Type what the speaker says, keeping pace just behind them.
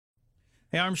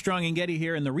Hey, Armstrong and Getty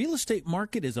here, and the real estate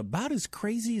market is about as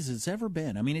crazy as it's ever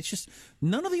been. I mean, it's just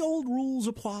none of the old rules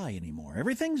apply anymore.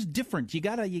 Everything's different. You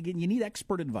need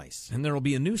expert advice. And there will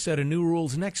be a new set of new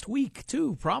rules next week,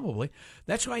 too, probably.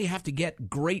 That's why you have to get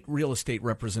great real estate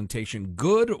representation.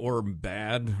 Good or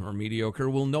bad or mediocre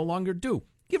will no longer do.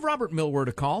 Give Robert Millward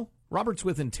a call. Robert's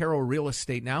with Intero Real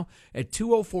Estate now at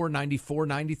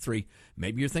 204-9493.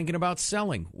 Maybe you're thinking about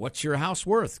selling. What's your house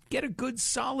worth? Get a good,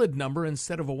 solid number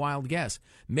instead of a wild guess.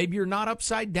 Maybe you're not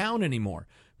upside down anymore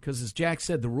because, as Jack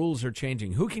said, the rules are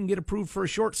changing. Who can get approved for a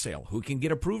short sale? Who can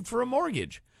get approved for a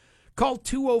mortgage? Call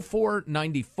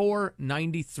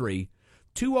 204-9493.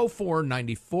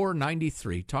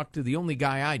 204-9493. Talk to the only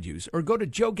guy I'd use. Or go to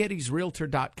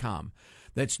joegettysrealtor.com.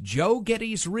 That's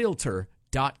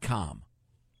joegettysrealtor.com.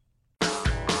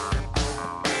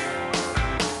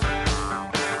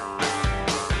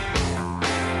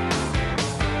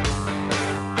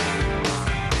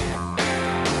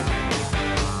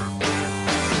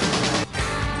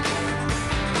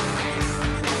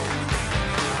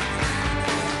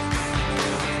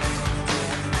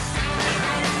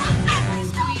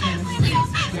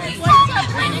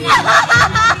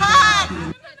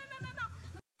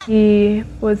 He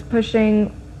was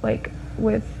pushing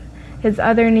with his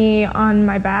other knee on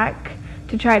my back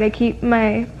to try to keep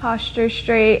my posture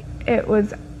straight. It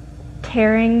was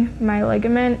tearing my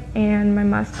ligament and my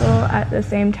muscle at the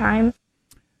same time.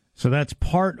 So that's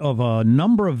part of a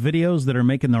number of videos that are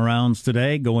making the rounds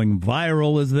today, going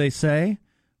viral, as they say,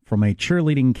 from a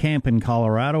cheerleading camp in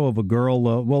Colorado of a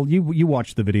girl. You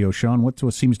watched the video, Sean. What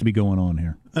seems to be going on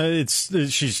here?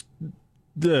 She's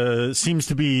seems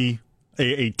to be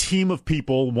a team of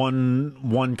people,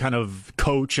 one kind of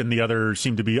coach and the other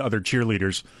seem to be other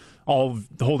cheerleaders, all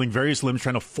holding various limbs,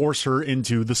 trying to force her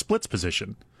into the splits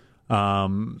position.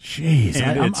 Jeez,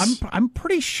 I'm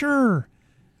pretty sure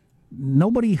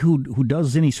nobody who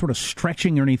does any sort of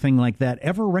stretching or anything like that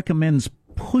ever recommends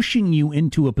pushing you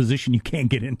into a position you can't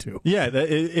get into. Yeah,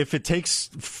 if it takes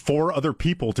 4 other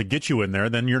people to get you in there,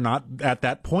 then you're not at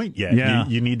that point yet. Yeah.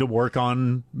 You need to work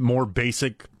on more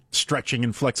basic stretching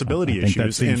and flexibility issues.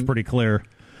 That seems pretty clear.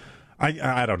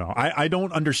 I don't know. I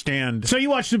don't understand. So you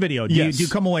watched the video. Yes. Do you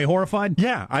come away horrified?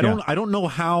 Yeah, I don't know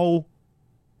how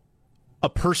a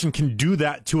person can do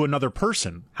that to another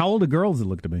person. How old a girl does it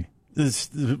look to be?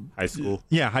 High school.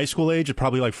 Yeah, high school age,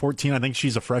 probably like 14. I think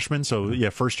she's a freshman, so yeah,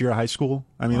 first year of high school.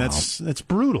 I mean, that's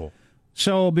brutal.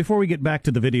 So before we get back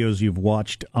to the videos you've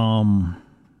watched, got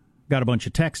a bunch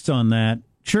of texts on that.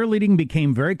 Cheerleading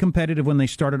became very competitive when they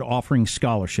started offering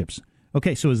scholarships.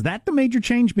 Okay, so is that the major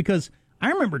change? Because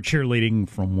I remember cheerleading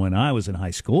from when I was in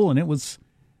high school, and it was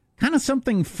kind of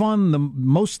something fun the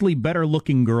mostly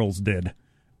better-looking girls did.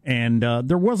 And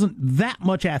there wasn't that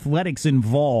much athletics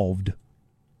involved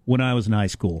when I was in high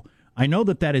school. I know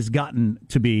that has gotten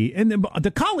to be, and the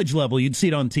college level, you'd see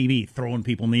it on TV, throwing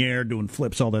people in the air, doing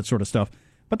flips, all that sort of stuff.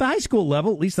 But the high school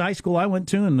level, at least the high school I went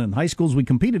to and the high schools we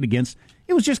competed against,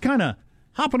 it was just kind of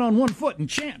hopping on one foot and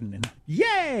chanting, and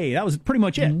yay! That was pretty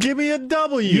much it. Give me a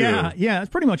W! Yeah, that's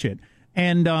pretty much it.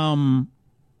 And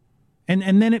then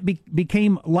it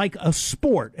became like a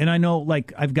sport. And I know,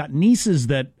 I've got nieces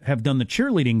that have done the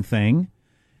cheerleading thing,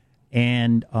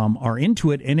 and are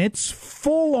into it, and it's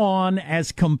full on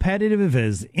as competitive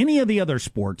as any of the other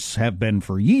sports have been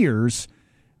for years,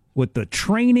 with the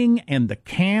training and the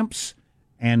camps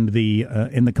and the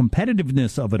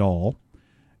competitiveness of it all.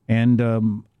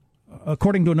 And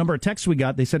according to a number of texts we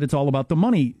got, they said it's all about the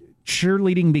money.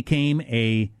 Cheerleading became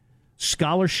a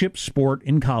scholarship sport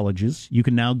in colleges. You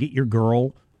can now get your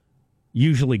girl,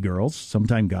 usually girls,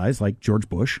 sometimes guys, like George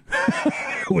Bush,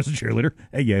 who was a cheerleader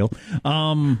at Yale.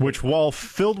 Which, while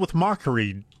filled with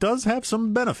mockery, does have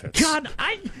some benefits. God,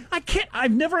 I can't,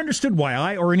 I've never understood why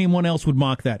I or anyone else would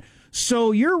mock that.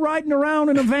 So you're riding around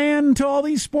in a van to all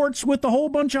these sports with a whole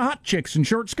bunch of hot chicks in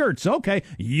short skirts. Okay,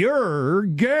 you're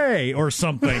gay or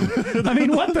something. I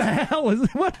mean, what the hell is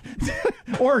what?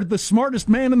 Or the smartest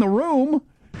man in the room.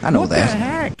 I know what that. The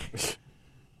heck?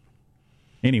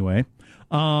 Anyway,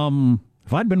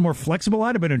 if I'd been more flexible,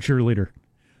 I'd have been a cheerleader.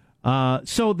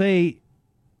 So they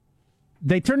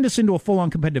turned this into a full-on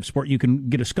competitive sport you can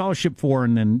get a scholarship for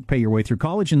and then pay your way through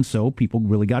college, and so people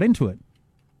really got into it.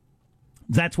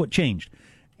 That's what changed.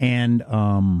 And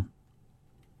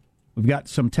we've got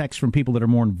some texts from people that are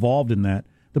more involved in that.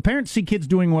 The parents see kids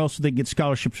doing well so they get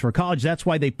scholarships for college. That's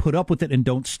why they put up with it and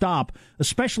don't stop,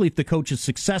 especially if the coach is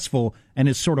successful and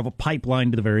is sort of a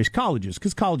pipeline to the various colleges,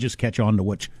 because colleges catch on to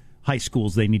which high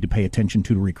schools they need to pay attention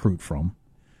to recruit from.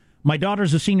 My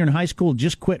daughter's a senior in high school,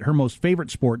 just quit her most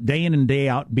favorite sport day in and day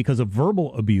out because of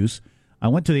verbal abuse. I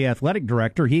went to the athletic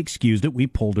director. He excused it. We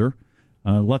pulled her.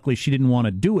 Luckily, she didn't want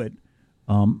to do it.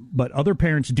 But other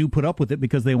parents do put up with it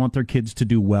because they want their kids to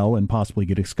do well and possibly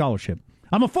get a scholarship.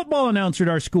 I'm a football announcer at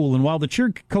our school, and while the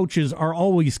cheer coaches are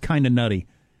always kind of nutty,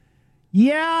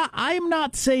 yeah, I'm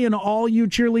not saying all you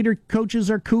cheerleader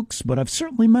coaches are kooks, but I've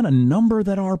certainly met a number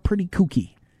that are pretty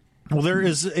kooky. Well, there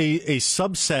is a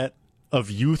subset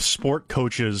of youth sport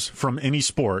coaches from any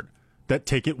sport that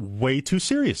take it way too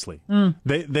seriously.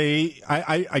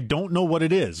 I don't know what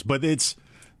it is, but it's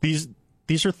these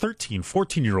are 13,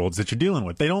 14-year-olds that you're dealing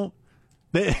with.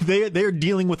 They're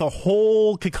dealing with a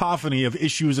whole cacophony of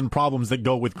issues and problems that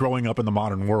go with growing up in the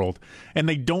modern world, and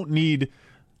they don't need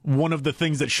one of the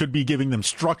things that should be giving them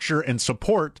structure and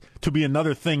support to be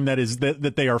another thing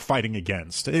that they are fighting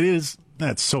against.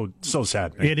 That's so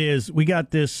sad. Man. It is. We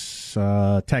got this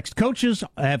text. Coaches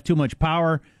have too much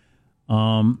power.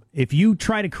 If you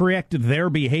try to correct their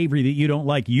behavior that you don't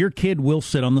like, your kid will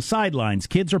sit on the sidelines.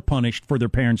 Kids are punished for their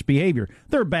parents' behavior.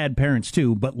 They're bad parents,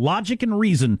 too, but logic and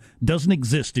reason doesn't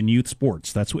exist in youth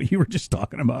sports. That's what you were just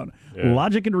talking about. Yeah.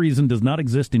 Logic and reason does not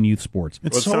exist in youth sports.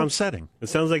 It's so upsetting. It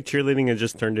sounds like cheerleading has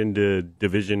just turned into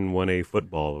Division 1A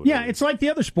football. Yeah, it's like the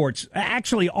other sports.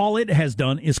 Actually, all it has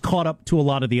done is caught up to a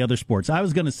lot of the other sports. I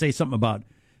was going to say something about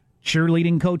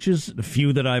cheerleading coaches, the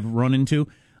few that I've run into.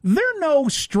 They're no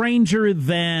stranger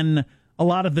than a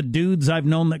lot of the dudes I've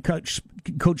known that coach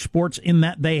sports, in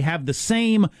that they have the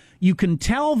same, you can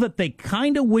tell that they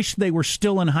kind of wish they were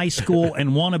still in high school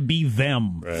and want to be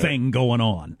them thing going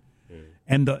on.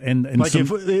 And like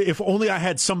if only I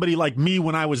had somebody like me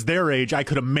when I was their age, I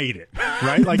could have made it.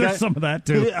 Right? Like there's some of that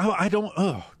too. I don't.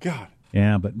 Oh God.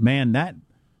 Yeah, but man, that.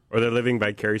 Or they're living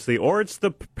vicariously, or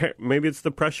maybe it's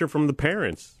the pressure from the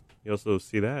parents. You also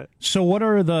see that. So what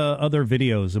are the other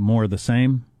videos? More of the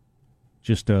same?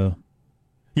 Just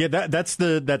Yeah,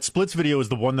 that splits video is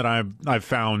the one that I've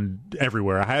found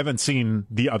everywhere. I haven't seen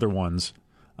the other ones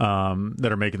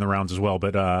that are making the rounds as well,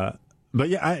 but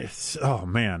yeah, oh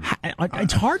man.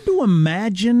 It's hard to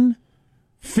imagine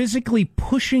physically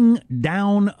pushing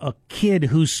down a kid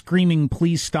who's screaming,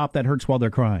 "Please stop, that hurts," while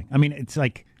they're crying. I mean, it's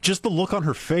like just the look on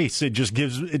her face,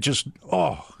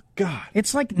 oh God.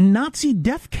 It's like Nazi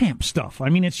death camp stuff. I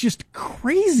mean, it's just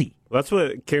crazy. Well, that's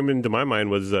what came into my mind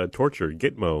was torture,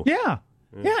 Gitmo. Yeah,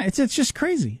 it's just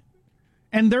crazy.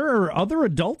 And there are other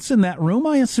adults in that room,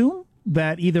 I assume,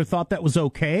 that either thought that was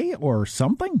okay or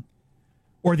something.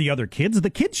 Or the other kids. The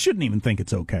kids shouldn't even think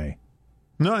it's okay.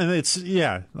 No, and it's,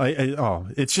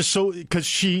 it's just so,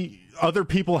 because other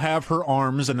people have her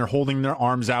arms and they're holding their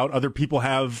arms out. Other people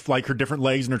have like her different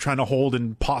legs and they're trying to hold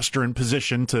in posture and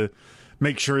position to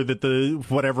make sure that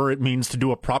whatever it means to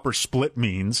do a proper split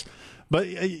means. But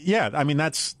yeah, I mean,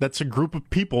 that's a group of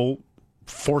people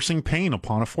forcing pain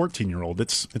upon a 14-year-old.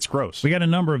 It's gross. We got a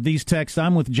number of these texts.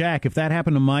 I'm with Jack. If that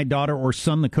happened to my daughter or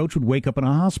son, the coach would wake up in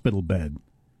a hospital bed.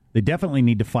 They definitely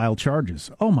need to file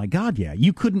charges. Oh my God, yeah.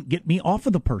 You couldn't get me off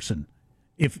of the person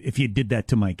if you did that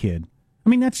to my kid. I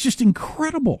mean, that's just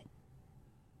incredible.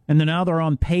 And then now they're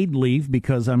on paid leave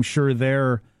because I'm sure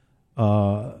their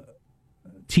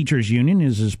teachers union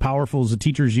is as powerful as the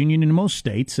teachers union in most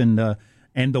states, and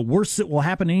the worst that will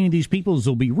happen to any of these people is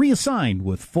they'll be reassigned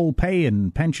with full pay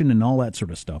and pension and all that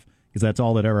sort of stuff, because that's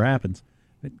all that ever happens.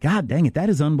 But God dang it, that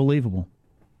is unbelievable.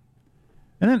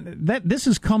 And then this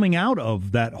is coming out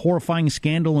of that horrifying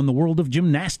scandal in the world of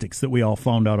gymnastics that we all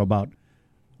found out about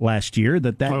last year.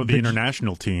 The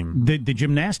international team. The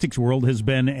gymnastics world has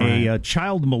been a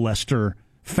child molester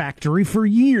factory for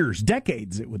years,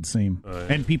 decades, it would seem.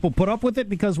 And people put up with it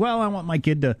because, well, I want my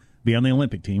kid to be on the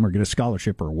Olympic team or get a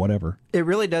scholarship or whatever. It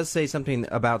really does say something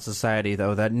about society,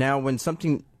 though, that now when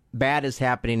something bad is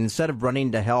happening, instead of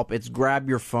running to help, it's grab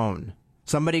your phone.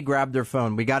 Somebody grab their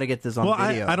phone. We got to get this on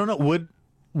video. I don't know.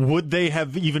 Would they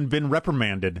have even been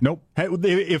reprimanded? Nope.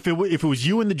 If it was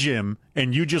you in the gym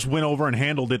and you just went over and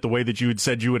handled it the way that you had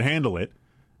said you would handle it,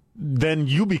 then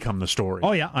you become the story.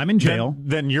 Oh, yeah, I'm in jail.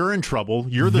 Then you're in trouble.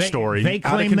 You're the story. They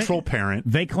claim out-of-control parent.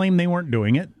 They claim they weren't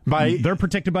doing it. They're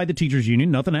protected by the teachers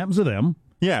union. Nothing happens to them.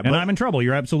 Yeah, and I'm in trouble.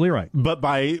 You're absolutely right. But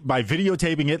by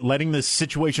videotaping it, letting this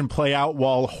situation play out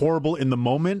while horrible in the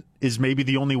moment is maybe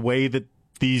the only way that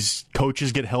these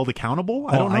coaches get held accountable?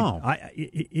 I don't know.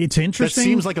 It's interesting. That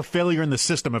seems like a failure in the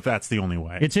system if that's the only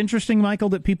way. It's interesting, Michael,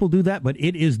 that people do that, but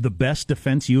it is the best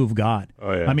defense you have got.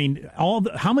 Oh, yeah. I mean,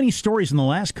 how many stories in the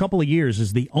last couple of years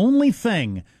is the only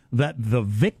thing that the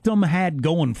victim had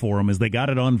going for them is they got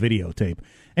it on videotape.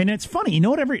 And it's funny, you know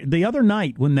what? The other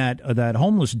night when that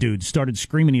homeless dude started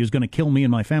screaming he was going to kill me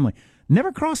and my family,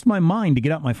 never crossed my mind to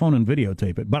get out my phone and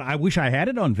videotape it. But I wish I had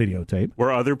it on videotape.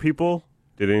 Were other people?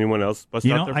 Did anyone else bust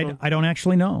out their phone? I don't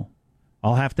actually know.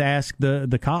 I'll have to ask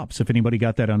the cops if anybody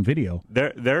got that on video.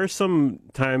 There are some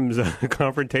times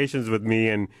confrontations with me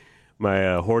and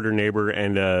my hoarder neighbor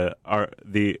and the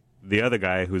other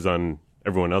guy who's on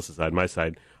everyone else's side, my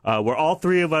side, where all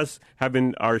three of us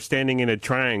are standing in a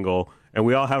triangle and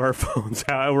we all have our phones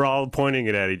out. We're all pointing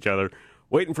it at each other,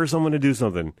 waiting for someone to do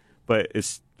something. But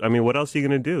what else are you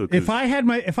going to do? If I had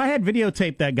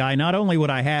videotaped that guy, not only would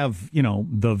I have,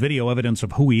 the video evidence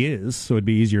of who he is, so it'd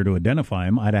be easier to identify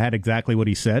him, I'd have had exactly what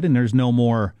he said, and there's no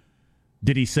more,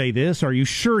 did he say this? Are you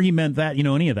sure he meant that?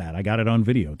 Any of that. I got it on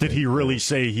video. Did he really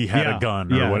say he had a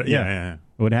gun? Or what? Yeah. It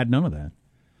would have had none of that.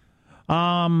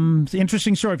 It's an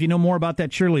interesting story. If you know more about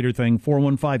that cheerleader thing,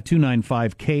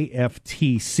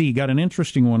 415-295-KFTC. Got an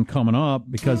interesting one coming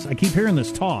up because I keep hearing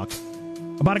this talk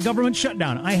about a government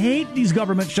shutdown. I hate these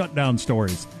government shutdown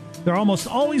stories. They're almost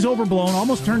always overblown,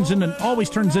 always turns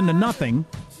into nothing.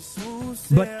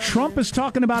 But Trump is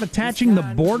talking about attaching the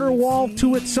border wall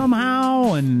to it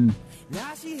somehow, and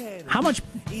how much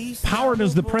power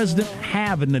does the president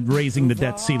have in raising the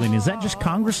debt ceiling? Is that just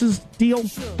Congress's deal?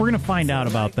 We're going to find out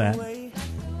about that,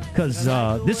 because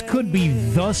this could be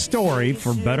the story,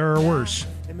 for better or worse,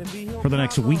 for the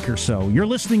next week or so. You're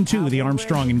listening to the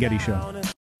Armstrong and Getty Show.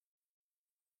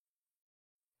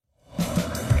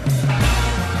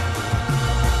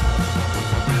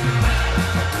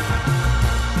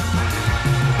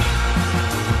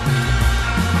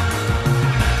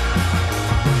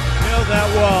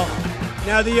 That wall.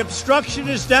 Now, the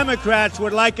obstructionist Democrats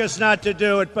would like us not to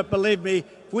do it, but believe me,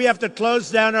 if we have to close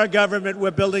down our government,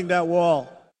 we're building that wall.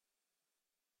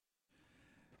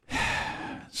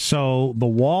 So the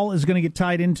wall is going to get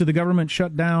tied into the government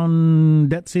shutdown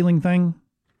debt ceiling thing?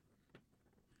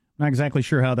 Not exactly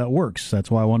sure how that works.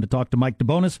 That's why I wanted to talk to Mike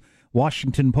DeBonis,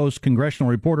 Washington Post congressional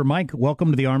reporter. Mike,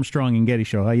 welcome to the Armstrong and Getty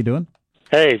Show. How you doing?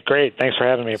 Hey, great. Thanks for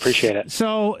having me. Appreciate it.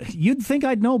 So you'd think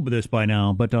I'd know this by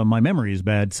now, but my memory is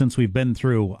bad since we've been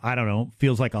through, I don't know,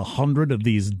 feels like 100 of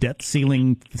these debt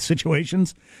ceiling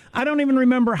situations. I don't even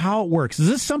remember how it works. Is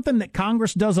this something that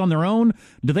Congress does on their own?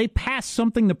 Do they pass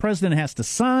something the president has to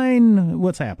sign?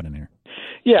 What's happening here?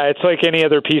 Yeah, it's like any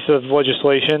other piece of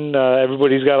legislation.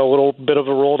 Everybody's got a little bit of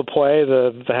a role to play.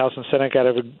 The House and Senate got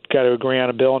to agree on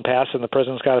a bill and pass it, and the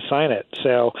president's got to sign it.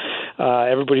 So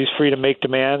everybody's free to make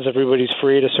demands. Everybody's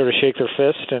free to sort of shake their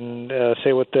fist and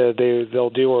say what they'll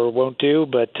do or won't do.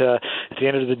 But at the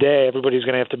end of the day, everybody's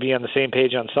going to have to be on the same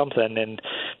page on something, and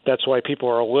that's why people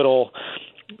are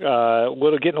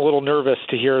getting a little nervous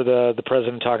to hear the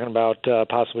president talking about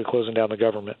possibly closing down the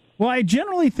government. Well, I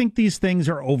generally think these things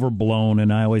are overblown,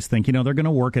 and I always think, they're going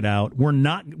to work it out. We're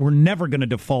never going to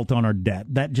default on our debt.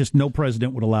 That just, no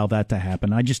president would allow that to happen.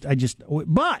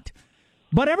 But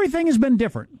everything has been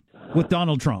different with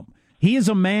Donald Trump. He is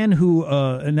a man who,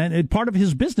 and part of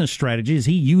his business strategy is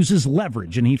he uses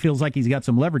leverage, and he feels like he's got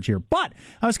some leverage here. But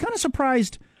I was kind of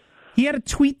surprised. He had a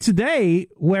tweet today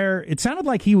where it sounded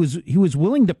like he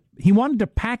wanted to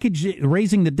package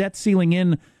raising the debt ceiling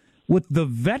in with the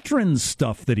veterans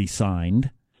stuff that he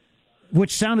signed,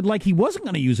 which sounded like he wasn't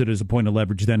going to use it as a point of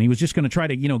leverage then. He was just going to try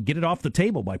to, get it off the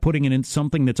table by putting it in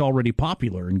something that's already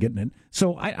popular and getting it.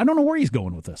 So I don't know where he's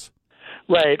going with this.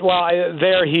 Right. Well,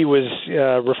 there he was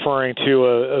referring to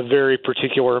a very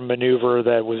particular maneuver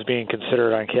that was being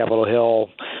considered on Capitol Hill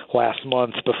last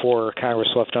month before Congress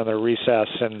left on their recess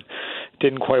and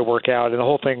didn't quite work out. And the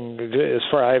whole thing,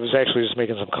 I was actually just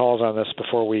making some calls on this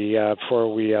before we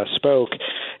spoke,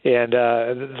 and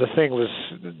the thing was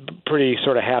pretty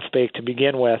sort of half-baked to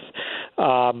begin with.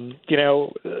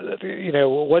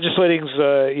 Legislating's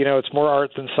it's more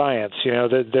art than science.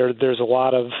 There's a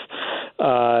lot of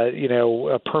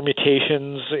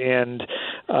permutations and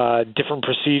different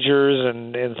procedures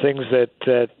and things that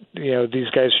these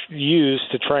guys use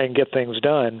to try and get things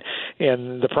done.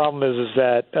 And the problem is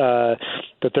that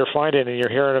they're finding, and you're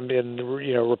hearing them in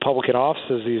Republican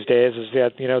offices these days, is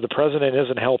that the president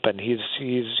isn't helping.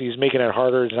 He's making it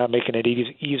harder. He's not making it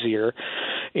easier.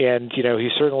 And he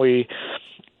certainly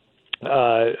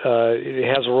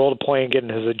has a role to play in getting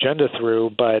his agenda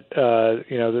through, but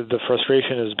the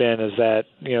frustration has been is that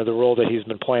the role that he's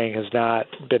been playing has not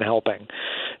been helping,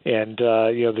 and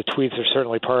the tweets are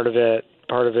certainly part of it.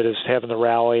 Part of it is having the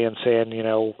rally and saying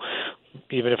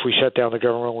even if we shut down the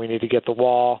government, we need to get the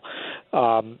wall.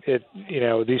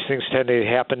 These things tend to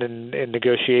happen in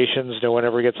negotiations. No one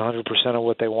ever gets 100% of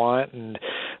what they want, and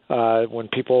when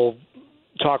people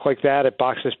talk like that, it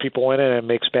boxes people in and it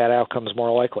makes bad outcomes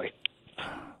more likely.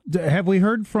 Have we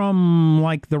heard from,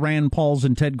 like, the Rand Pauls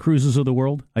and Ted Cruzes of the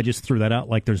world? I just threw that out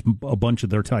like there's a bunch of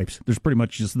their types. There's pretty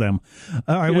much just them.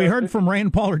 Have we heard from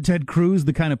Rand Paul or Ted Cruz,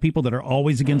 the kind of people that are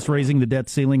always against raising the debt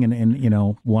ceiling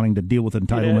and wanting to deal with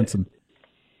entitlements?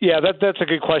 Yeah, that's a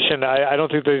good question. I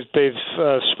don't think they've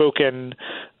spoken.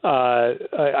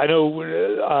 I know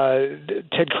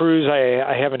Ted Cruz.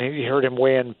 I haven't heard him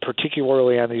weigh in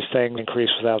particularly on these things. Increase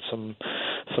without some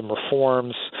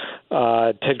reforms.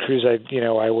 Ted Cruz,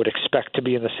 I would expect to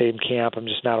be in the same camp. I'm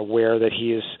just not aware that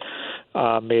he has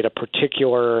made a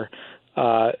particular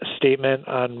statement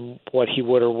on what he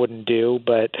would or wouldn't do.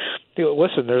 But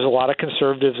listen, there's a lot of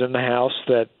conservatives in the House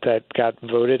that got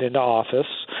voted into office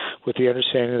with the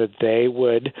understanding that they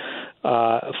would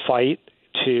fight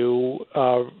to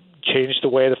change the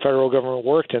way the federal government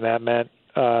worked, and that meant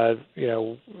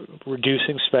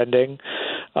reducing spending,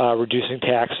 reducing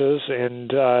taxes, and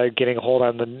getting a hold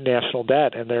on the national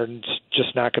debt. And they're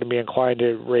just not going to be inclined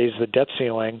to raise the debt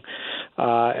ceiling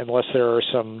unless there are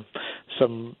some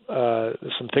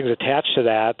things attached to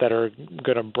that are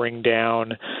going to bring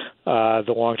down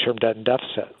the long-term debt and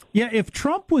deficit. Yeah, if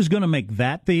Trump was going to make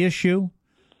that the issue,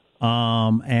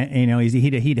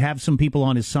 he'd have some people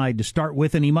on his side to start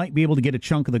with, and he might be able to get a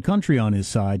chunk of the country on his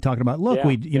side, talking about, look,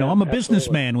 I'm a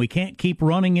businessman, we can't keep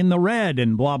running in the red,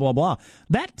 and blah blah blah.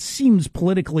 That seems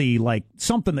politically like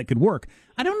something that could work.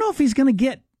 I don't know if he's going to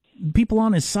get people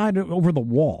on his side over the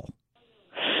wall.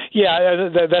 Yeah,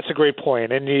 that's a great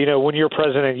point. And, when you're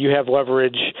president, you have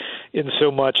leverage in so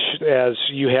much as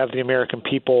you have the American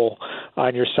people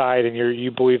on your side, and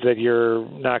you believe that you're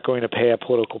not going to pay a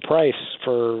political price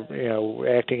for,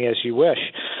 acting as you wish.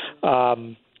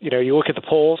 You look at the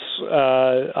polls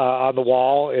on the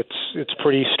wall, it's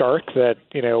pretty stark that,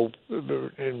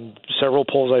 in several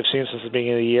polls I've seen since the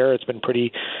beginning of the year, it's been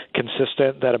pretty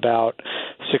consistent that about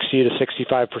 60 to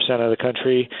 65% of the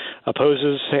country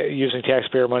opposes using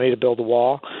taxpayer money to build a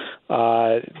wall.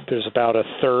 There's about a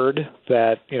third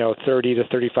that, 30 to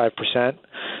 35%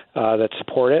 that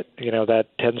support it. That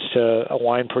tends to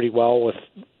align pretty well with,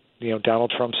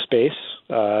 Donald Trump's base.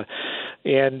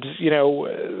 And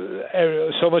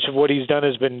so much of what he's done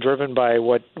has been driven by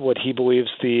what he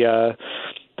believes the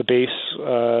base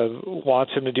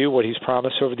wants him to do, what he's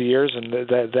promised over the years, and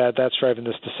that's driving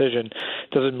this decision.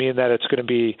 Doesn't mean that it's going to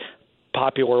be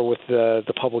popular with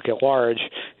the public at large,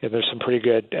 and there's some pretty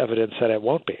good evidence that it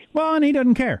won't be. Well, and he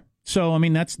doesn't care. So, I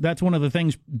mean, that's one of the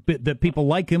things that people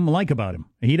like about him.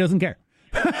 He doesn't care.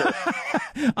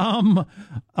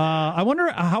 I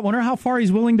wonder how far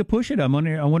he's willing to push it. I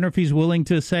wonder if he's willing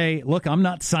to say, look, I'm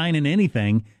not signing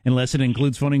anything unless it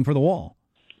includes funding for the wall,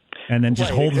 and then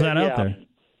just holds that out there.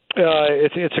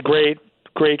 It's a great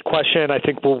question. I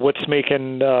think what's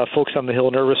making folks on the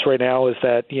Hill nervous right now is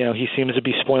that he seems to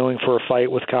be spoiling for a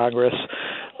fight with Congress.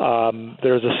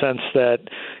 There's a sense that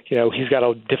he's got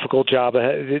a difficult job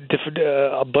ahead,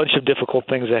 a bunch of difficult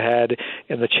things ahead,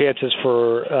 and the chances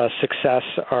for success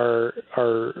are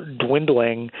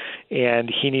dwindling. And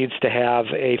he needs to have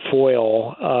a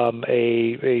foil,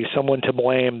 a someone to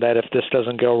blame that if this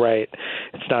doesn't go right,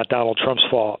 it's not Donald Trump's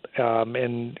fault.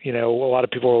 And a lot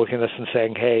of people are looking at this and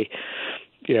saying, hey,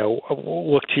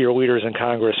 look to your leaders in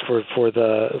Congress for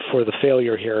the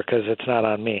failure here, because it's not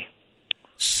on me.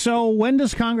 So when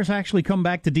does Congress actually come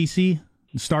back to D.C.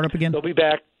 and start up again? They'll be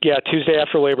back, Tuesday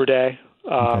after Labor Day.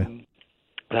 Okay.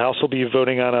 The House will be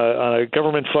voting on a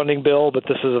government funding bill, but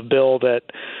this is a bill that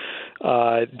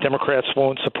Democrats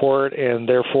won't support, and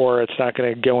therefore it's not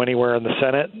going to go anywhere in the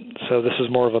Senate. So this is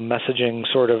more of a messaging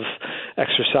sort of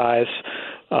exercise.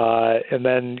 And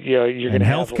then you're going to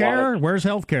have healthcare. Where's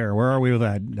healthcare? Where are we with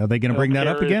that? Are they going to bring that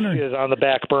up again? Is on the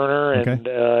back burner, and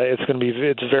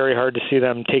it's very hard to see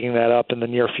them taking that up in the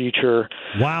near future.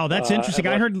 Wow, that's interesting.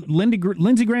 I heard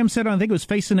Lindsey Graham said on, I think it was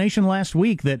Face the Nation last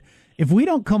week, that if we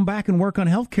don't come back and work on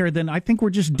healthcare, then I think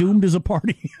we're just doomed as a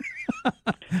party.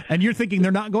 And you're thinking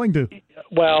they're not going to.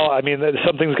 Well, I mean,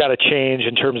 something's got to change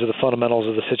in terms of the fundamentals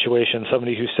of the situation.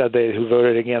 Somebody who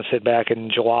voted against it back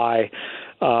in July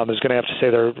is going to have to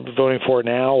say they're voting for it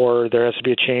now, or there has to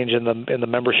be a change in the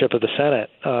membership of the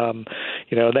Senate.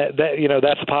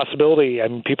 That's a possibility. I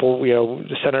mean,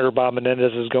 Senator Bob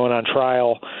Menendez is going on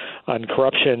trial on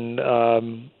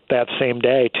corruption that same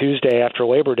day, Tuesday after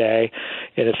Labor Day,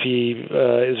 and if he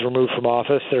is removed from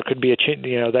office, there could be a change.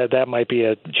 That might be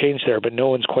a change there, but no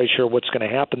one's quite sure what's going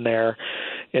to happen there,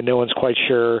 and no one's quite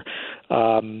sure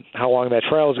how long that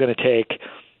trial is going to take,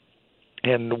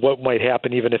 and what might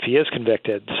happen even if he is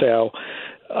convicted. So,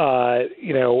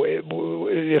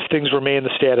 if things remain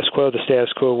the status quo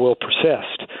will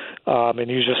persist, and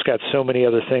you just got so many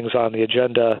other things on the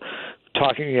agenda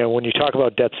talking, when you talk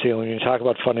about debt ceiling, you talk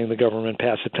about funding the government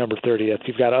past September 30th,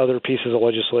 you've got other pieces of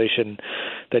legislation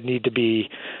that need to be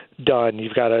done.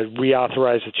 You've got to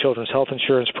reauthorize the Children's Health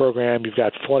Insurance Program. You've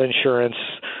got flood insurance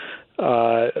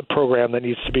program that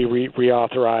needs to be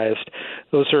reauthorized.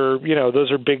 Those are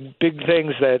big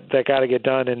things that got to get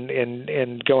done,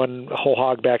 and going whole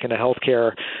hog back into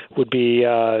healthcare would be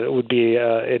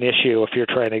an issue if you're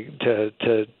trying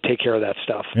to take care of that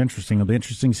stuff. Interesting. It'll be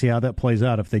interesting to see how that plays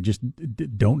out if they just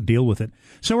don't deal with it.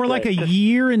 So we're like a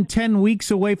year and 10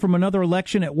 weeks away from another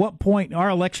election. At what point? Our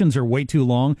elections are way too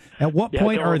long. At what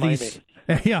point are these?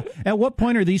 Yeah. At what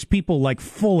point are these people like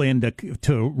full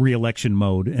into re-election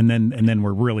mode, and then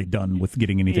we're really done with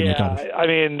getting anything accomplished? I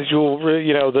mean,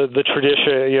 the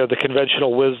tradition, the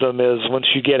conventional wisdom is once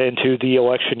you get into the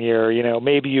election year,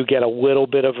 maybe you get a little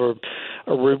bit of a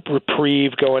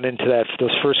reprieve going into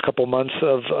those first couple months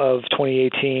of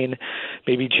 2018,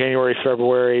 maybe January,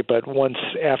 February, but once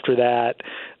after that,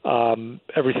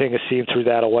 everything is seen through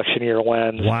that election year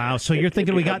lens. Wow, so you're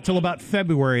thinking we got till about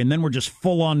February, and then we're just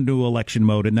full on to election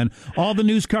mode, and then all the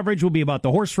news coverage will be about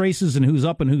the horse races and who's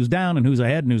up and who's down and who's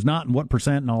ahead and who's not and what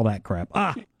percent and all that crap.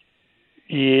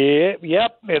 Yeah,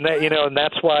 yep, and that and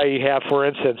that's why you have, for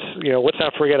instance, let's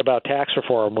not forget about tax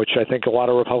reform, which I think a lot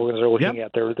of Republicans are looking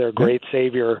at. Their great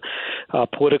savior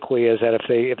politically is that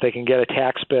if they can get a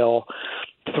tax bill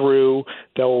through,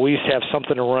 they'll at least have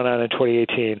something to run on in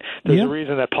 2018. There's a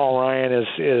reason that Paul Ryan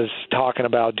is talking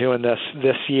about doing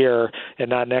this year and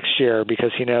not next year,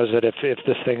 because he knows that if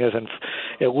this thing isn't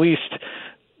at least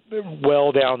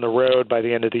well down the road by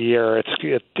the end of the year, it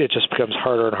just becomes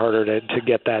harder and harder to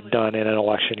get that done in an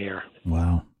election year.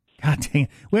 Wow. God dang it.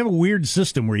 We have a weird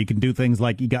system where you can do things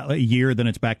like you got a year, then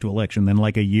it's back to election, then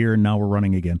like a year, and now we're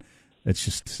running again. It's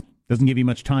just doesn't give you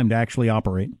much time to actually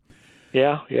operate.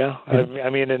 Yeah. I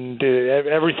mean, and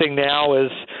everything now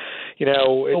is,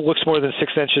 it looks more than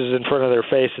 6 inches in front of their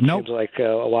face, it seems like a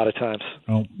lot of times.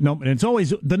 Oh, no, and it's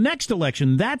always the next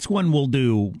election, that's when we'll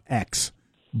do X.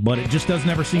 But it just does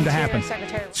never seem to happen.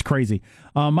 It's crazy.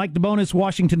 Mike DeBonis,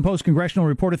 Washington Post congressional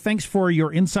reporter, thanks for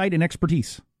your insight and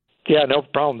expertise. Yeah, no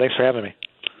problem. Thanks for having me.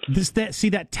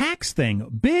 That tax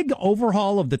thing, big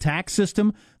overhaul of the tax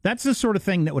system, that's the sort of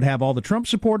thing that would have all the Trump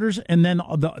supporters and then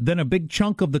a big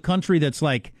chunk of the country that's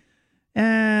like,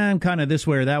 I'm kind of this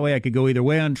way or that way. I could go either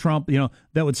way on Trump.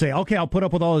 That would say, okay, I'll put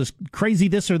up with all this crazy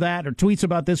this or that or tweets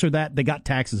about this or that. They got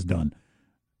taxes done.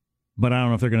 But I don't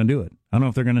know if they're going to do it. I don't know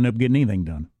if they're going to end up getting anything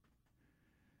done.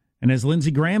 And as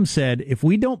Lindsey Graham said, if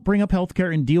we don't bring up health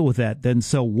care and deal with that, then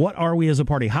so what are we as a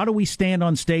party? How do we stand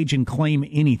on stage and claim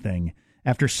anything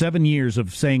after 7 years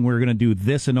of saying we're going to do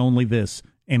this and only this,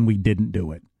 and we didn't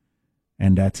do it?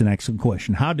 And that's an excellent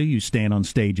question. How do you stand on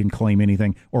stage and claim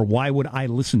anything, or why would I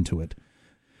listen to it?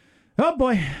 Oh,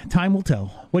 boy, time will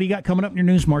tell. What do you got coming up in your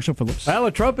news, Marshall Phillips? Well,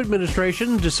 the Trump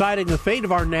administration deciding the fate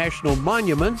of our national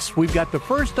monuments. We've got the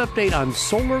first update on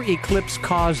solar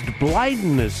eclipse-caused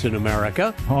blindness in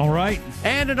America. All right.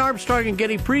 And an Armstrong and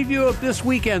Getty preview of this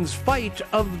weekend's fight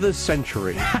of the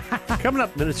century. Coming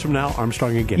up minutes from now,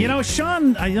 Armstrong and Getty.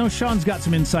 Sean's got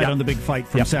some insight on the big fight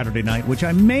from Saturday night, which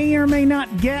I may or may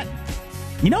not get.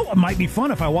 It might be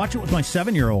fun if I watch it with my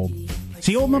 7-year-old. Is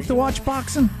he old enough to watch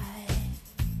boxing?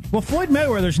 Well, Floyd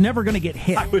Mayweather's never going to get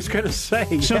hit. I was going to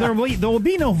say. So there will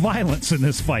be no violence in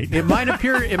this fight. It might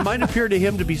appear to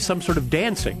him to be some sort of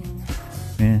dancing.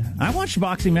 Yeah. I watched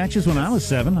boxing matches when I was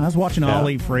 7. I was watching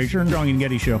Ali Frazier and Armstrong and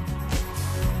Getty show.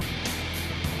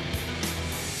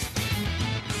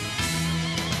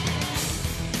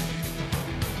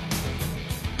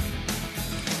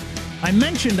 I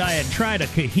mentioned I had tried a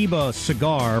Cohiba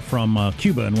cigar from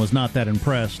Cuba and was not that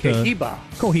impressed. Cohiba.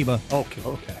 Okay. Cohiba,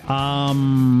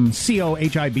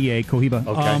 Cohiba.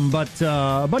 Okay. But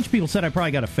a bunch of people said I probably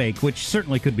got a fake, which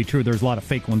certainly could be true. There's a lot of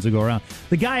fake ones that go around.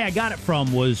 The guy I got it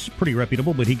from was pretty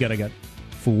reputable, but he got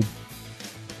fooled.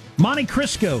 Monte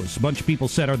Crisco's, a bunch of people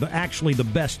said, are actually the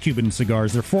best Cuban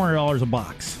cigars. They're $400 a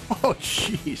box. Oh,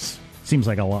 jeez. Seems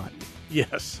like a lot.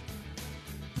 Yes.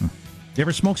 You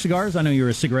ever smoke cigars? I know you're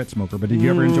a cigarette smoker, but did you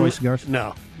ever enjoy cigars?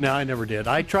 No, I never did.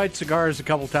 I tried cigars a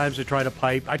couple times. I tried a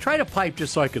pipe. I tried a pipe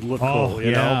just so I could look cool.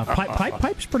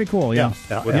 Pipe's pretty cool. Yeah.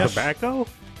 With tobacco?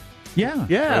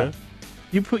 Yeah.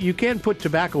 You can put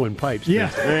tobacco in pipes. Yeah.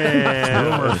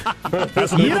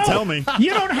 That's what they tell me.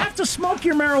 You don't have to smoke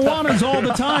your marijuanas all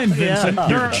the time, Vincent.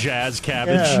 Your jazz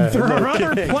cabbage. There are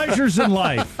other pleasures in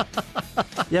life.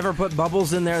 You ever put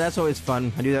bubbles in there? That's always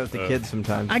fun. I do that with the kids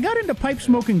sometimes. I got into pipe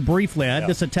smoking briefly. I had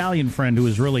this Italian friend who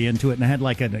was really into it, and I had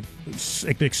like an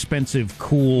expensive,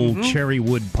 cool cherry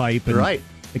wood pipe and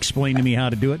explained to me how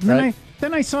to do it. And then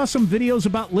then I saw some videos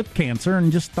about lip cancer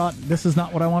and just thought, this is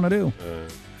not what I want to do.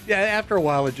 Yeah, after a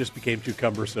while, it just became too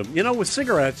cumbersome. You know, with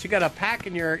cigarettes, you got a pack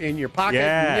in your pocket.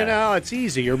 Yeah. And, it's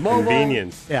easy. You're mobile.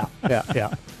 Convenience. Yeah.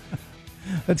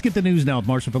 Let's get the news now with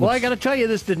Marshall Phillips. Well, I got to tell you,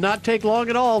 this did not take long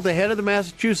at all. The head of the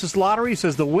Massachusetts Lottery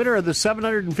says the winner of the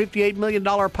 $758 million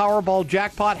Powerball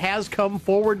jackpot has come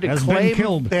forward to claim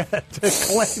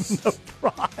the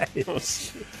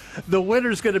prize. The winner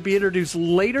is going to be introduced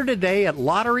later today at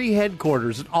lottery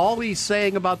headquarters. And all he's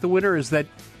saying about the winner is that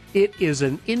it is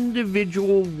an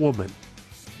individual woman.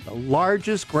 The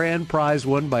largest grand prize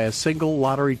won by a single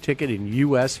lottery ticket in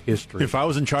U.S. history. If I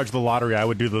was in charge of the lottery, I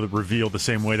would do the reveal the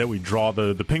same way that we draw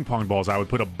the ping pong balls. I would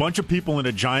put a bunch of people in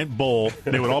a giant bowl.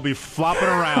 They would all be flopping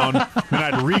around. Then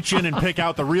I'd reach in and pick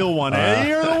out the real one. Hey,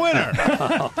 you're the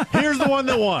winner. Here's the one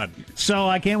that won. So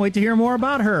I can't wait to hear more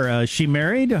about her. She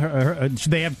married?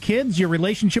 They have kids? Your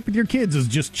relationship with your kids has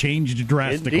just changed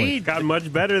drastically. Indeed. Got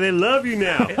much better. They love you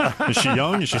now. Is she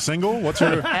young? Is she single? What's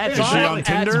her? Is she on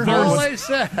Tinder? That's all I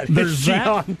said. There's that.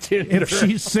 On Tinder? If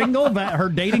she's single, that her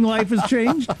dating life has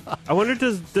changed. I wonder,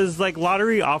 does like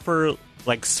lottery offer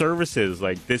like services?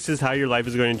 Like, this is how your life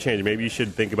is going to change. Maybe you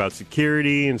should think about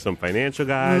security and some financial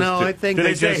guys. No, I think do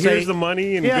they say, just here's say, the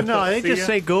money. And they just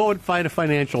say go and find a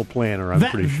financial planner. I'm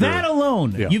pretty sure that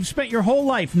alone, Yeah. you've spent your whole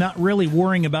life not really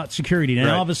worrying about security, and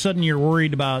all of a sudden you're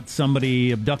worried about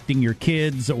somebody abducting your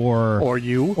kids or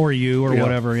you or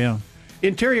whatever. Yeah.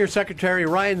 Interior Secretary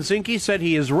Ryan Zinke said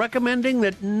he is recommending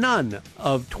that none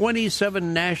of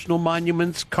 27 national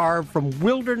monuments carved from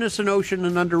wilderness and ocean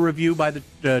and under review by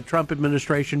the Trump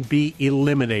administration be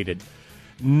eliminated.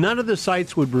 None of the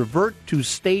sites would revert to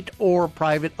state or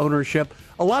private ownership.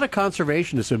 A lot of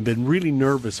conservationists have been really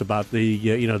nervous about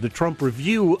the Trump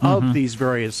review of these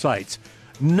various sites.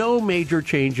 No major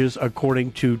changes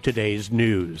according to today's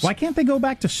news. Why can't they go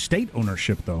back to state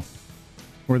ownership, though?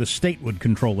 Where the state would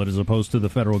control it as opposed to the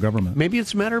federal government. Maybe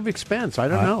it's a matter of expense. I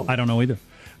don't know. I don't know either.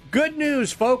 Good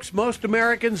news, folks. Most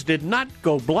Americans did not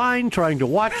go blind trying to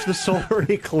watch the solar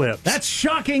eclipse. That's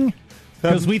shocking.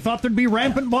 Because we thought there'd be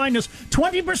rampant blindness.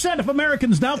 20% of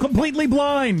Americans now completely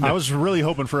blind. I was really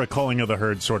hoping for a culling of the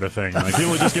herd sort of thing. Like,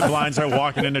 people would just get blind, start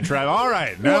walking into traffic. All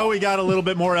right, now we got a little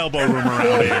bit more elbow room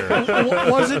around here.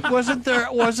 Wasn't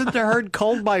the herd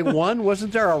culled by one?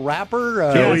 Wasn't there a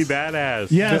rapper? Joey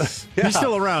Badass. Yes. He's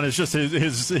still around. It's just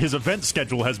his event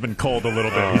schedule has been culled a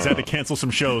little bit. He's had to cancel some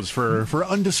shows for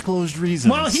undisclosed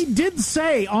reasons. Well, he did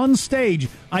say on stage,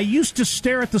 I used to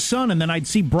stare at the sun and then I'd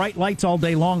see bright lights all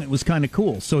day long. It was kind of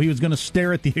cool. So he was going to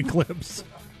stare at the eclipse.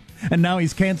 And now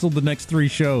he's canceled the next 3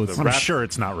 shows. I'm sure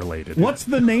it's not related. What's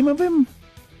the name of him?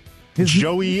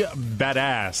 Joey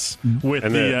Badass with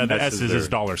And the the S is his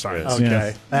dollar signs. Okay,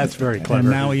 Yes. that's very clever. And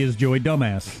now he is Joey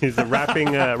Dumbass. He's a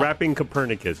rapping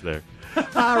Copernicus there.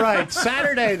 All right,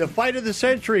 Saturday, the fight of the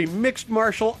century, mixed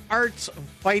martial arts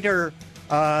fighter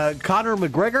Conor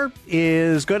McGregor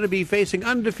is going to be facing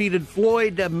undefeated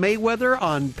Floyd Mayweather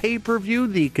on pay-per-view.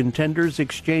 The contenders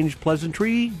exchanged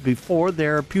pleasantry before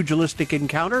their pugilistic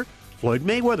encounter. Floyd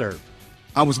Mayweather.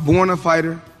 I was born a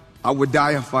fighter. I would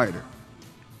die a fighter.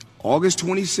 August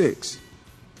 26th,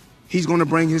 he's going to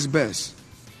bring his best.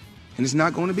 And it's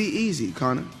not going to be easy,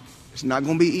 Conor. It's not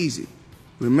going to be easy.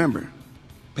 Remember,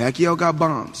 Pacquiao got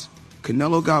bombs.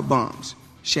 Canelo got bombs.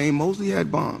 Shane Mosley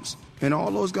had bombs. And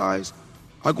all those guys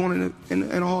are going in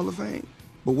the Hall of Fame.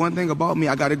 But one thing about me,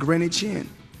 I got a granite chin.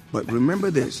 But remember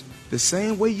this, the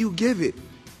same way you give it,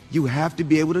 you have to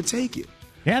be able to take it.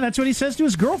 Yeah, that's what he says to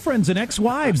his girlfriends and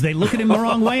ex-wives. They look at him the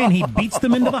wrong way, and he beats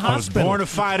them into the hospital. I was born a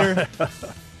fighter,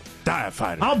 die a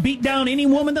fighter. I'll beat down any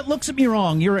woman that looks at me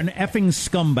wrong. You're an effing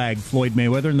scumbag, Floyd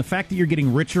Mayweather, and the fact that you're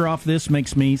getting richer off this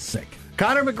makes me sick.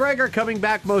 Conor McGregor coming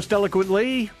back most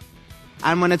eloquently.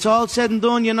 And when it's all said and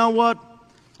done, you know what?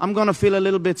 I'm going to feel a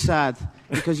little bit sad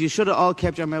because you should have all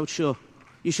kept your mouth shut.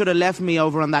 You should have left me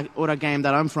over on that other game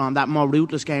that I'm from, that more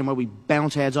ruthless game where we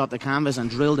bounce heads off the canvas and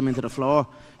drill them into the floor.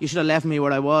 You should have left me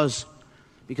where I was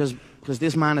because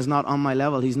this man is not on my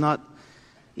level. He's not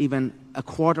even a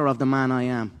quarter of the man I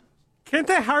am. Can't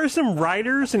they hire some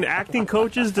writers and acting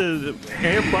coaches to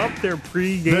amp up their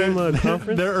pre-game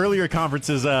conference? Their earlier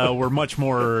conferences were much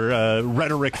more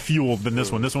rhetoric-fueled than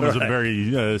this one. This one was a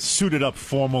very suited-up,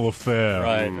 formal affair.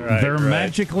 Right. They're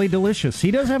magically delicious.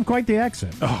 He does have quite the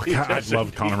accent. Oh, God, I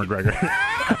love Conor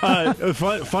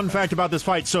McGregor. Fun fact about this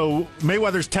fight. So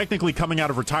Mayweather's technically coming out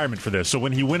of retirement for this. So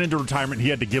when he went into retirement, he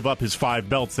had to give up his 5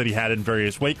 belts that he had in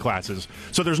various weight classes.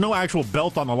 So there's no actual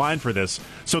belt on the line for this.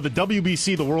 So the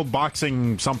WBC, the World Boxing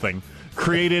something,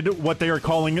 created what they are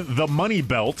calling the money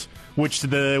belt, which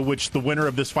the winner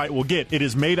of this fight will get. It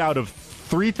is made out of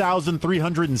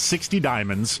 3,360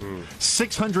 diamonds,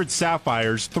 600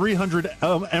 sapphires, 300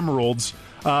 emeralds,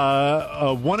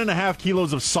 1.5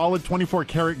 kilos of solid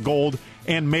 24-karat gold,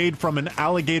 and made from an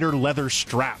alligator leather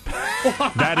strap.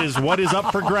 That is what is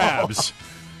up for grabs.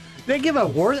 They give a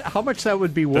worth. How much that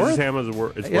would be worth?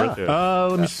 It's worth it.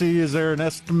 Let me see. Is there an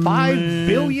estimate? $5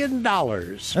 billion.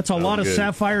 That's a lot of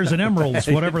sapphires and emeralds,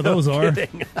 whatever those are.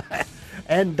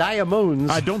 And diamonds.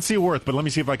 I don't see a worth, but let me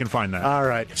see if I can find that. All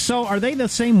right. So are they the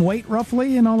same weight,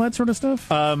 roughly, and all that sort of stuff?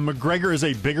 McGregor is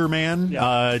a bigger man,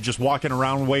 just walking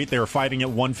around weight. They were fighting at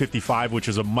 155, which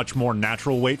is a much more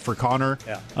natural weight for Conor.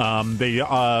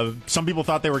 Yeah. Some people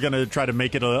thought they were going to try to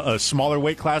make it a smaller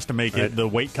weight class to make it the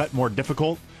weight cut more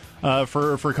difficult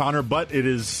for Conor, but it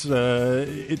is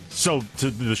so to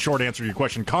the short answer to your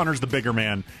question, Conor's the bigger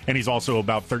man, and he's also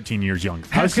about 13 years younger.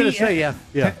 I was going to say, yeah.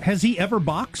 Has he ever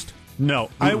boxed? No.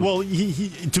 He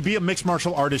to be a mixed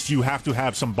martial artist, you have to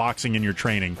have some boxing in your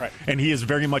training. Right. And he is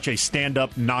very much a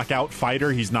stand-up knockout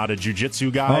fighter. He's not a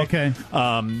jiu-jitsu guy. Okay.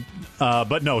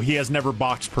 But no, he has never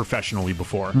boxed professionally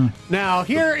before. Now,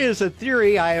 here is a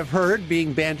theory I have heard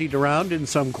being bandied around in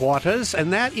some quarters,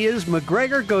 and that is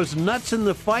McGregor goes nuts in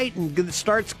the fight and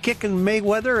starts kicking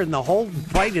Mayweather, and the whole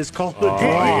fight is called a draw.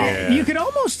 Yeah. You could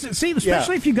almost see,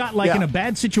 especially if you got in a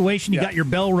bad situation, you got your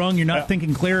bell rung, you're not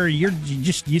thinking clear, you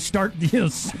start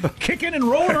kicking and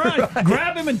rolling around,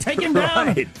 grab him and take him down.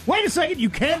 Right. Wait a second, you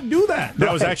can't do that.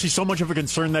 That was actually so much of a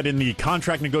concern that in the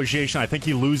contract negotiation, I think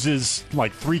he loses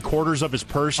like 3/4 of his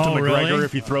purse to McGregor really?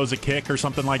 if he throws a kick or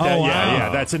something like that. Wow. Yeah,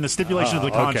 that's in the stipulation of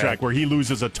the contract where he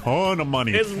loses a ton of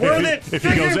money. It's worth it If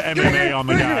he goes MMA on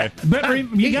the guy. But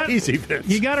Easy, Vince.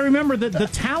 you got to remember that the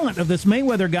talent of this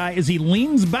Mayweather guy is he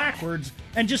leans backwards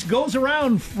and just goes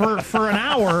around for an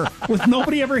hour with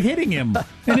nobody ever hitting him.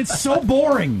 And it's so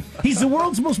boring. He's the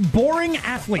world's most boring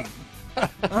athlete.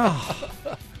 Oh.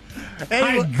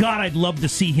 I'd love to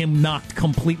see him knocked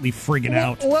completely friggin'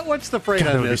 out. What's the freight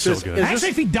on this? so good. Actually,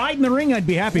 if he died in the ring, I'd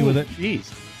be happy with it. Jeez.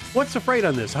 What's the freight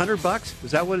on this? $100?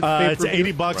 Is that what it's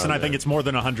 $80, and I think it's more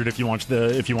than $100 if you want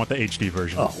the HD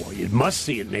version. Oh, well, you must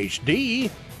see it in HD.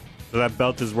 So that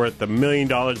belt is worth $1 million,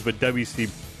 but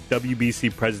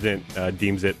WBC president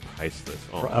deems it priceless.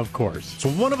 Oh. Of course. It's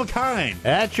one of a kind.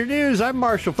 That's your news. I'm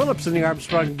Marshall Phillips in the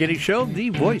Armstrong and Getty Show, the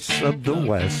voice of the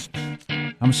West.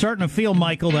 I'm starting to feel,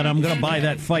 Michael, that I'm going to buy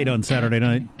that fight on Saturday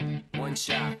night.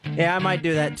 Yeah, I might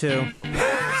do that too.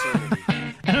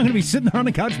 And I'm going to be sitting there on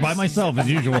the couch by myself, as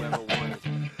usual.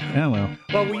 Yeah, well.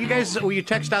 Well, will you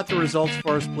text out the results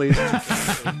for us, please?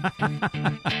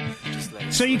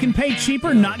 So you can pay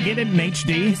cheaper, not get it in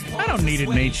HD? I don't need it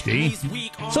in HD.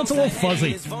 So it's a little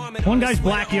fuzzy. One guy's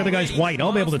black, the other guy's white.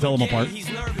 I'll be able to tell them apart.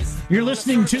 You're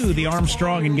listening to the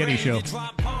Armstrong and Getty Show.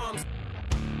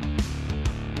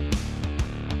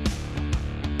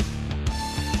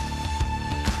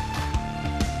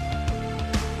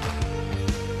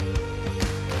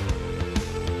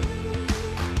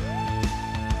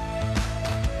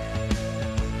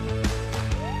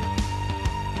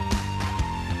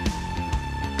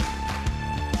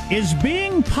 Is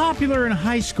being popular in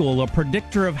high school a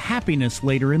predictor of happiness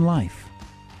later in life?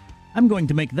 I'm going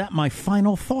to make that my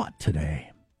final thought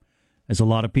today. As a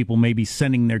lot of people may be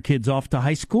sending their kids off to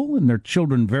high school and their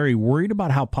children very worried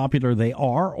about how popular they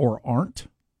are or aren't.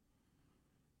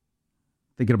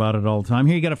 Thinking about it all the time.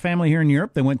 Here you got a family here in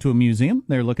Europe. They went to a museum.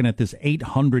 They're looking at this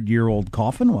 800-year-old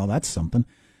coffin. Well, that's something.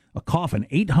 A coffin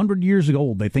 800 years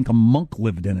ago. They think a monk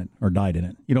lived in it or died in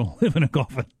it. You don't live in a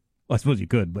coffin. Well, I suppose you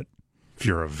could, but... If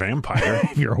you're a vampire.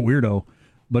 If you're a weirdo.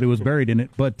 But it was buried in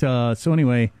it. But so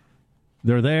anyway,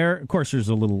 they're there. Of course, there's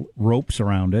a little ropes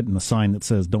around it and a sign that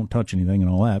says don't touch anything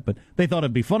and all that. But they thought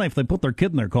it'd be funny if they put their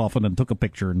kid in their coffin and took a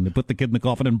picture and they put the kid in the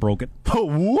coffin and broke it. Oh,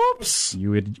 whoops.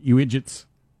 You idiots.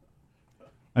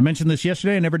 I mentioned this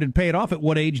yesterday. I never did pay it off. At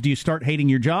what age do you start hating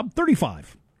your job?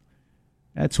 35.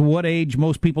 That's what age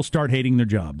most people start hating their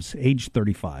jobs. Age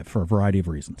 35 for a variety of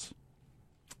reasons.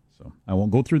 So I won't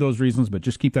go through those reasons, but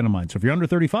just keep that in mind. So if you're under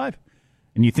 35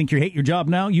 and you think you hate your job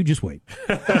now, you just wait.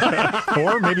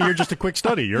 Or maybe you're just a quick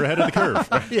study. You're ahead of the curve.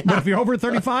 Yeah. But if you're over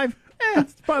 35,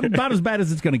 it's about as bad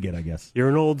as it's going to get, I guess. You're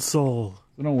an old soul.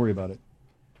 So don't worry about it.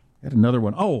 I had another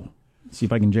one. Oh, let's see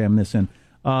if I can jam this in.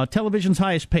 Television's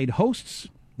highest paid hosts.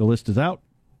 The list is out.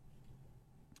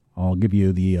 I'll give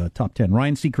you the top 10.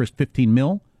 Ryan Seacrest, $15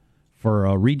 million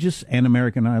for Regis and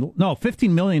American Idol. No,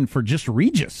 $15 million for just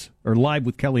Regis, or Live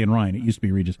with Kelly and Ryan. It used to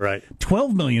be Regis. Right.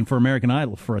 $12 million for American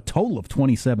Idol for a total of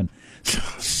 27.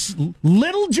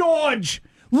 Little George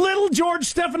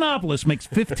Stephanopoulos makes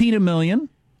 $15 million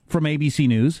from ABC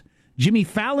News. Jimmy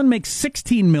Fallon makes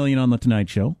 $16 million on The Tonight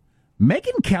Show.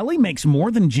 Megyn Kelly makes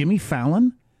more than Jimmy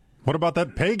Fallon. What about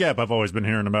that pay gap I've always been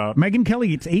hearing about? Megyn Kelly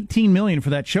gets $18 million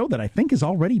for that show that I think has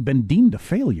already been deemed a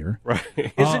failure. Right.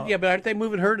 Is it? Yeah, but aren't they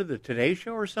moving her to the Today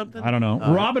Show or something? I don't know.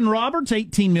 Robin Roberts,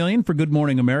 $18 million for Good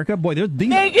Morning America. Boy, there's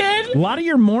a lot of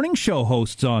your morning show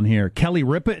hosts on here. Kelly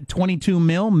Ripa at $22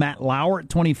 million, Matt Lauer at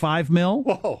 $25 million.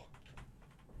 Whoa.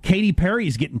 Katy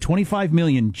Perry's getting $25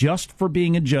 million just for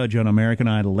being a judge on American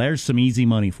Idol. There's some easy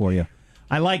money for you.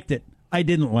 I liked it. I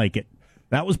didn't like it.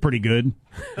 That was pretty good.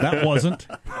 That wasn't.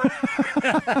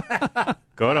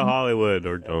 Go to Hollywood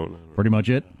or don't. Pretty much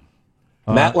it.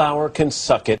 Matt Lauer can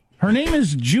suck it. Her name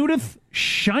is Judith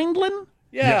Scheindlin?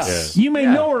 Yes. You may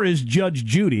know her as Judge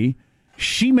Judy.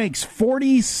 She makes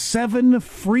 $47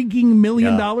 freaking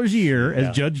million a year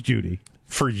as Judge Judy.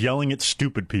 For yelling at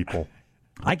stupid people.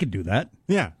 I could do that.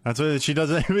 Yeah, that's what she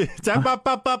does. It's bop,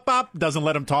 bop, bop, bop, doesn't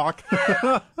let him talk.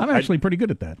 I'm actually pretty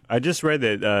good at that. I just read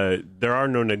that there are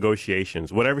no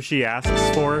negotiations. Whatever she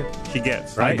asks for, she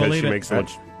gets. Right. Because Believe she it. makes so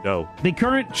much dough. The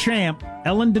current champ,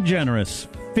 Ellen DeGeneres,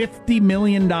 $50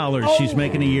 million she's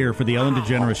making a year for the Ellen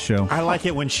DeGeneres show. I like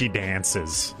it when she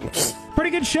dances. Pretty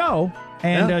good show,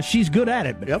 and she's good at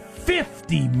it. But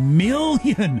 $50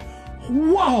 million!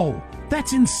 Whoa!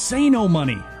 That's insane-o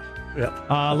money. Yep.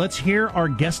 Let's hear our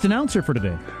guest announcer for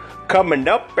today. Coming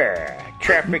up,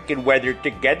 traffic and weather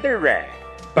together.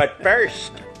 But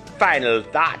first, final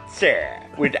thoughts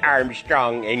with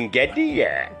Armstrong and Getty.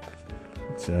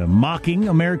 It's mocking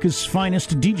America's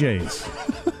finest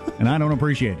DJs. And I don't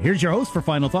appreciate it. Here's your host for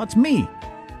Final Thoughts, me.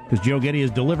 Because Joe Getty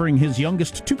is delivering his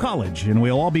youngest to college, and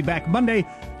we'll all be back Monday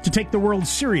to take the world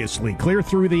seriously clear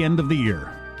through the end of the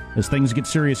year. As things get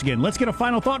serious again, let's get a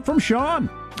final thought from Sean.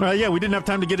 Yeah, we didn't have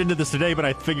time to get into this today, but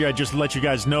I figure I'd just let you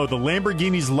guys know the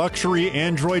Lamborghini's luxury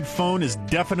Android phone is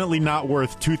definitely not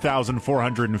worth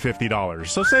 $2,450.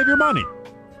 So save your money.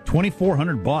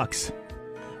 $2,400.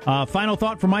 Final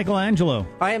thought from Michelangelo.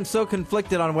 I am so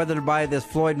conflicted on whether to buy this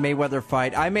Floyd Mayweather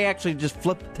fight. I may actually just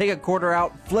take a quarter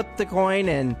out, flip the coin,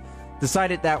 and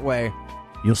decide it that way.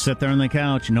 You'll sit there on the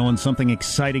couch knowing something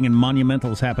exciting and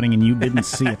monumental is happening and you didn't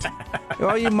see it.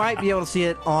 Well, you might be able to see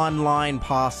it online,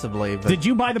 possibly. But... Did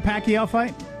you buy the Pacquiao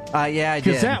fight? Yeah, I did.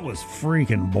 Because that was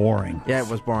freaking boring. Yeah, it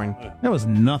was boring. That was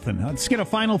nothing. Let's get a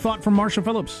final thought from Marshall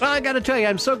Phillips. Well, I got to tell you,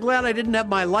 I'm so glad I didn't have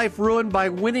my life ruined by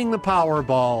winning the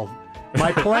Powerball.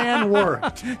 My plan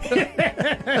worked.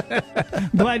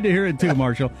 Glad to hear it too,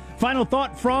 Marshall. Final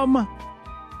thought from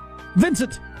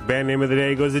Vincent. Band name of the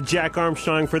day goes to Jack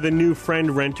Armstrong for the New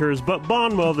Friend Renters, but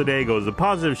Bonwell of the day goes to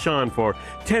Positive Sean for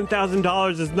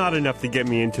 $10,000 is not enough to get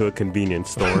me into a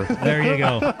convenience store. There you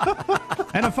go.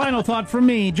 And a final thought from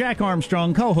me, Jack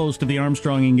Armstrong, co-host of the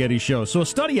Armstrong and Getty Show. So a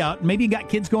study out, maybe you got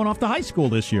kids going off to high school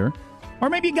this year, or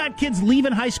maybe you got kids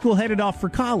leaving high school headed off for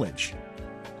college.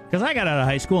 Because I got out of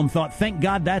high school and thought, thank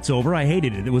God that's over. I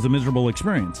hated it. It was a miserable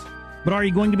experience. But are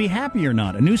you going to be happy or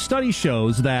not? A new study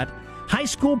shows that high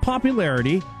school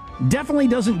popularity definitely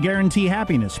doesn't guarantee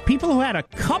happiness. People who had a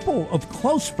couple of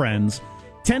close friends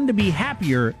tend to be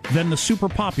happier than the super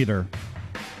popular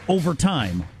over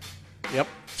time. Yep.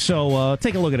 So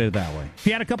take a look at it that way. If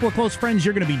you had a couple of close friends,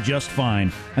 you're going to be just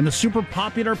fine. And the super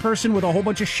popular person with a whole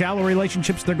bunch of shallow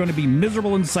relationships, they're going to be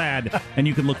miserable and sad, and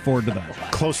you can look forward to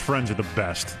that. Close friends are the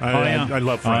best. I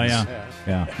love friends.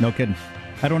 Yeah, no kidding.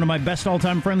 I had one of my best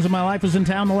all-time friends in my life was in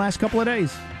town the last couple of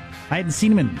days. I hadn't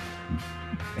seen him in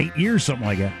 8 years, something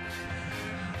like that.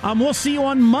 We'll see you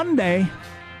on Monday.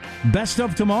 Best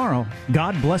of tomorrow.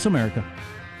 God bless America.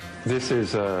 This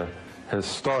is a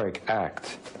historic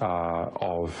act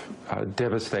of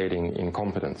devastating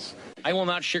incompetence. I will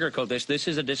not sugarcoat this. This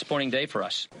is a disappointing day for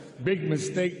us. Big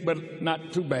mistake, but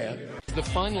not too bad. The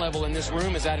fun level in this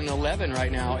room is at an 11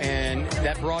 right now, and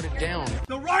that brought it down.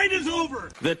 The ride is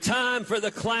over. The time for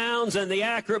the clowns and the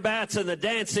acrobats and the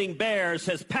dancing bears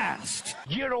has passed.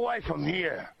 Get away from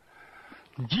here.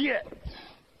 Get.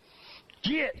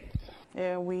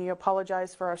 We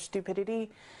apologize for our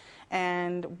stupidity,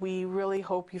 and we really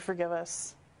hope you forgive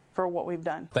us for what we've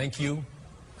done. Thank you,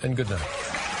 and good night.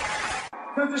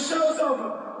 The show's over.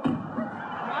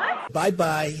 What?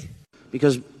 Bye-bye.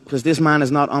 Because this man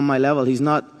is not on my level. He's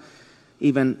not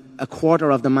even a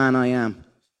quarter of the man I am.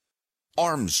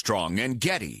 Armstrong and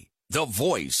Getty, the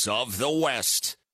voice of the West.